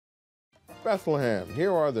Bethlehem,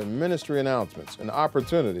 here are the ministry announcements and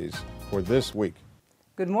opportunities for this week.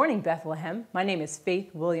 Good morning, Bethlehem. My name is Faith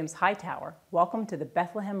Williams Hightower. Welcome to the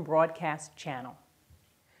Bethlehem Broadcast Channel.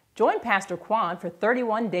 Join Pastor Kwan for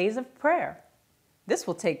 31 days of prayer. This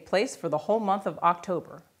will take place for the whole month of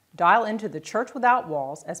October. Dial into the Church Without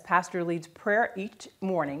Walls as Pastor leads prayer each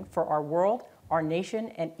morning for our world, our nation,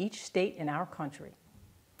 and each state in our country.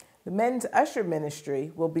 The Men's Usher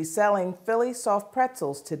Ministry will be selling Philly soft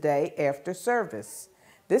pretzels today after service.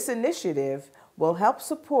 This initiative will help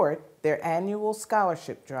support their annual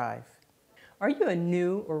scholarship drive. Are you a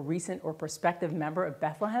new or recent or prospective member of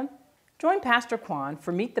Bethlehem? Join Pastor Kwan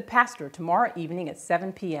for Meet the Pastor tomorrow evening at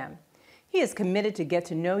 7 p.m. He is committed to get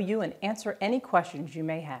to know you and answer any questions you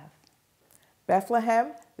may have.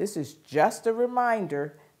 Bethlehem, this is just a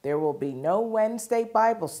reminder there will be no Wednesday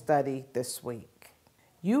Bible study this week.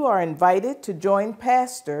 You are invited to join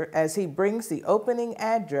Pastor as he brings the opening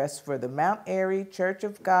address for the Mount Airy Church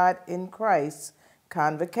of God in Christ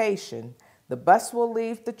Convocation. The bus will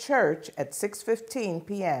leave the church at 6:15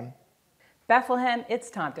 p.m. Bethlehem,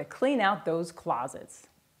 it's time to clean out those closets.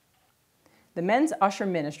 The Men's Usher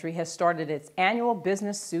Ministry has started its annual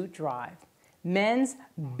business suit drive. Men's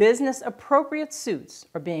business-appropriate suits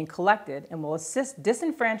are being collected and will assist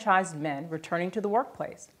disenfranchised men returning to the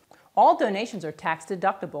workplace. All donations are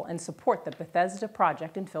tax-deductible and support the Bethesda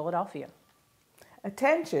Project in Philadelphia.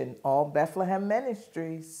 Attention, all Bethlehem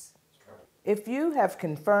ministries. If you have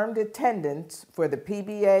confirmed attendance for the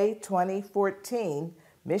PBA 2014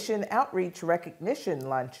 Mission Outreach Recognition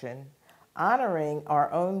Luncheon, honoring our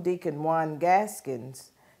own Deacon Juan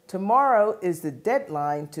Gaskins, tomorrow is the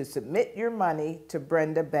deadline to submit your money to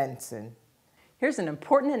Brenda Benson. Here's an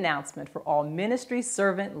important announcement for all ministry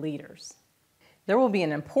servant leaders. There will be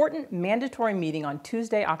an important mandatory meeting on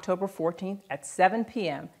Tuesday, October 14th at 7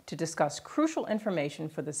 p.m. to discuss crucial information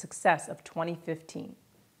for the success of 2015.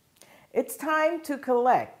 It's time to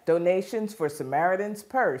collect donations for Samaritan's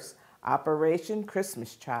Purse, Operation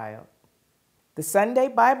Christmas Child. The Sunday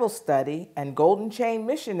Bible Study and Golden Chain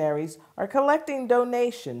Missionaries are collecting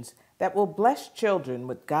donations that will bless children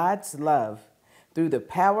with God's love through the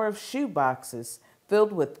power of shoeboxes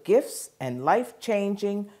filled with gifts and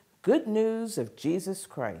life-changing good news of Jesus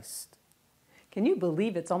Christ. Can you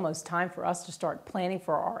believe it's almost time for us to start planning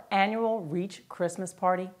for our annual Reach Christmas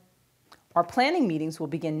party? Our planning meetings will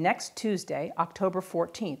begin next Tuesday, October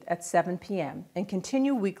 14th at 7 p.m. and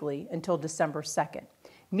continue weekly until December 2nd.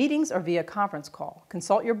 Meetings are via conference call.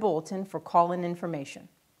 Consult your bulletin for call-in information.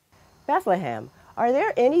 Bethlehem, are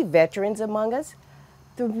there any veterans among us?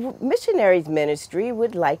 The Missionaries Ministry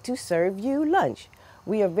would like to serve you lunch.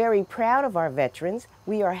 We are very proud of our veterans.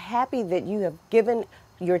 We are happy that you have given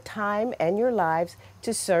your time and your lives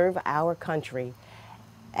to serve our country.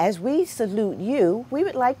 As we salute you, we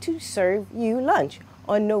would like to serve you lunch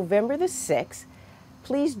on November the 6th.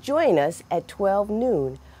 Please join us at 12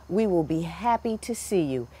 noon. We will be happy to see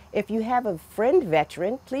you. If you have a friend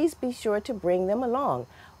veteran, please be sure to bring them along.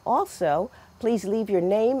 Also, please leave your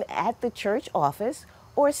name at the church office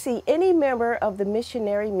or see any member of the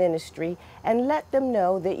missionary ministry and let them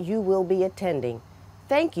know that you will be attending.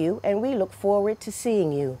 Thank you, and we look forward to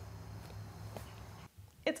seeing you.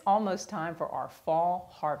 It's almost time for our Fall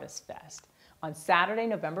Harvest Fest on Saturday,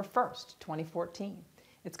 November 1st, 2014.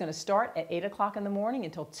 It's going to start at 8 o'clock in the morning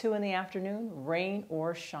until 2 in the afternoon, rain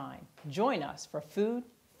or shine. Join us for food,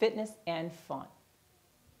 fitness, and fun.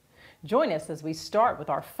 Join us as we start with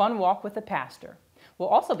our fun walk with the pastor. We'll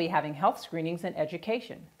also be having health screenings and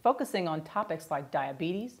education, focusing on topics like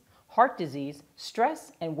diabetes, heart disease,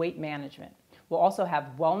 stress, and weight management. We'll also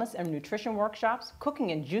have wellness and nutrition workshops,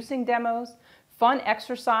 cooking and juicing demos, fun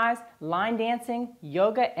exercise, line dancing,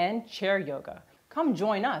 yoga, and chair yoga. Come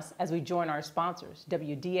join us as we join our sponsors,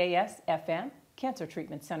 WDAS-FM, Cancer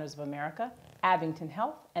Treatment Centers of America, Abington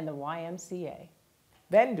Health, and the YMCA.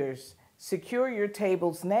 Vendors, secure your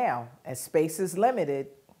tables now as space is limited.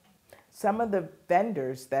 Some of the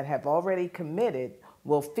vendors that have already committed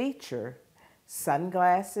will feature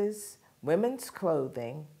sunglasses, women's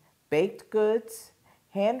clothing, baked goods,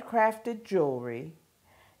 handcrafted jewelry,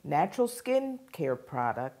 natural skin care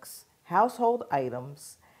products, household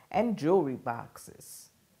items, and jewelry boxes.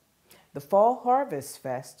 The Fall Harvest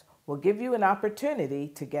Fest will give you an opportunity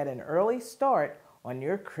to get an early start on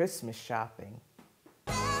your Christmas shopping.